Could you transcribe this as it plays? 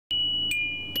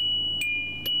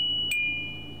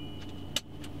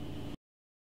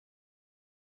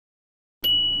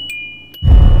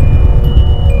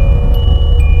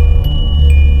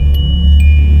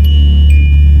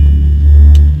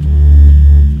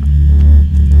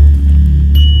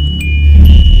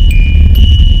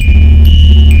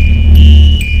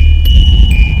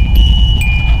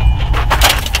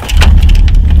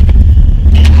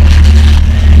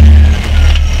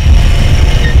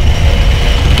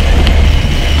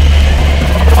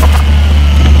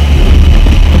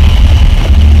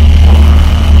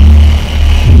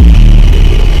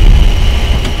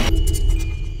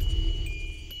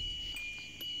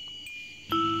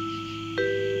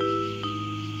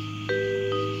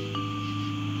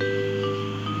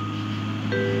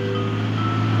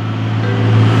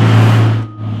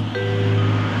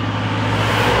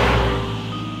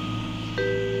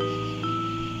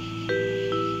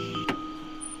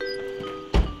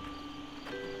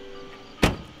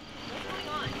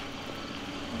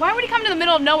the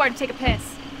middle of nowhere to take a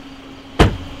piss.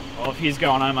 Well, if he's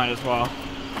going, I might as well.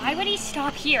 Why would he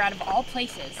stop here out of all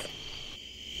places?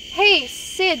 Hey,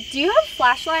 Sid, do you have a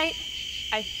flashlight?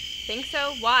 I think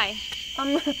so. Why?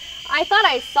 I thought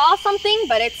I saw something,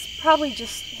 but it's probably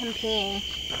just him peeing.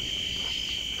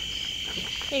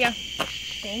 Here you go.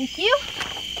 Thank you.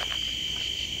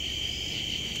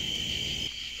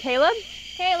 Caleb?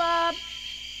 Caleb?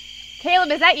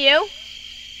 Caleb, is that you?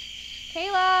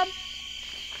 Caleb?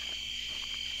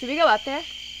 Should we go up there?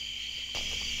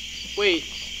 Wait,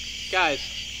 guys.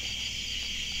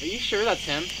 Are you sure that's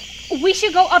him? We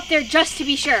should go up there just to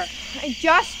be sure. I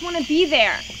just want to be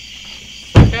there.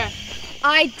 Okay.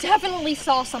 I definitely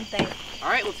saw something.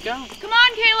 Alright, let's go. Come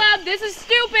on, Caleb. This is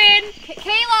stupid.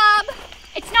 Caleb!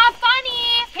 It's not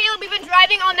funny. Caleb, we've been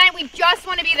driving all night. We just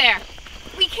want to be there.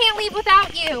 We can't leave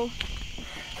without you.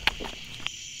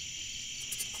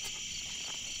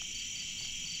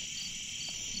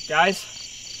 Guys?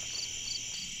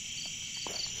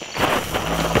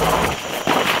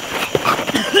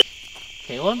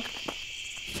 Caleb?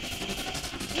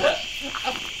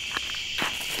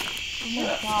 Oh my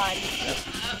god.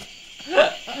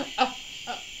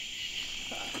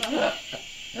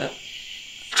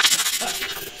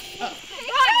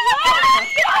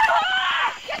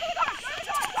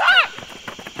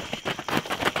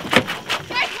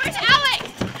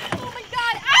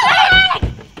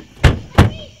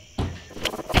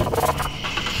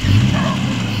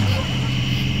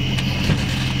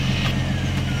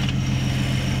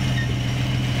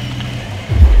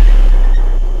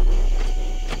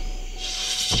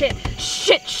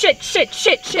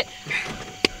 Shit.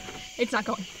 It's not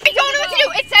going. I don't know what to do.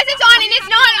 It says it's on and it's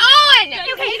not on.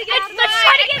 Okay, let's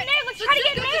try to get in there. Let's try to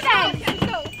get in there then.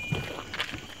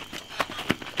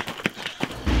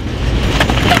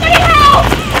 Somebody help!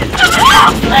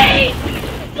 Help, please!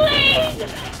 Please!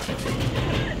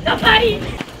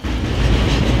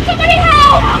 Somebody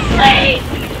help! Please!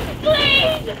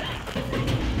 Please!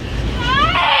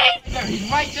 There, he's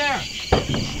right there.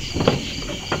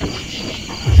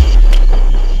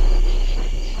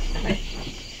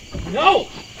 No!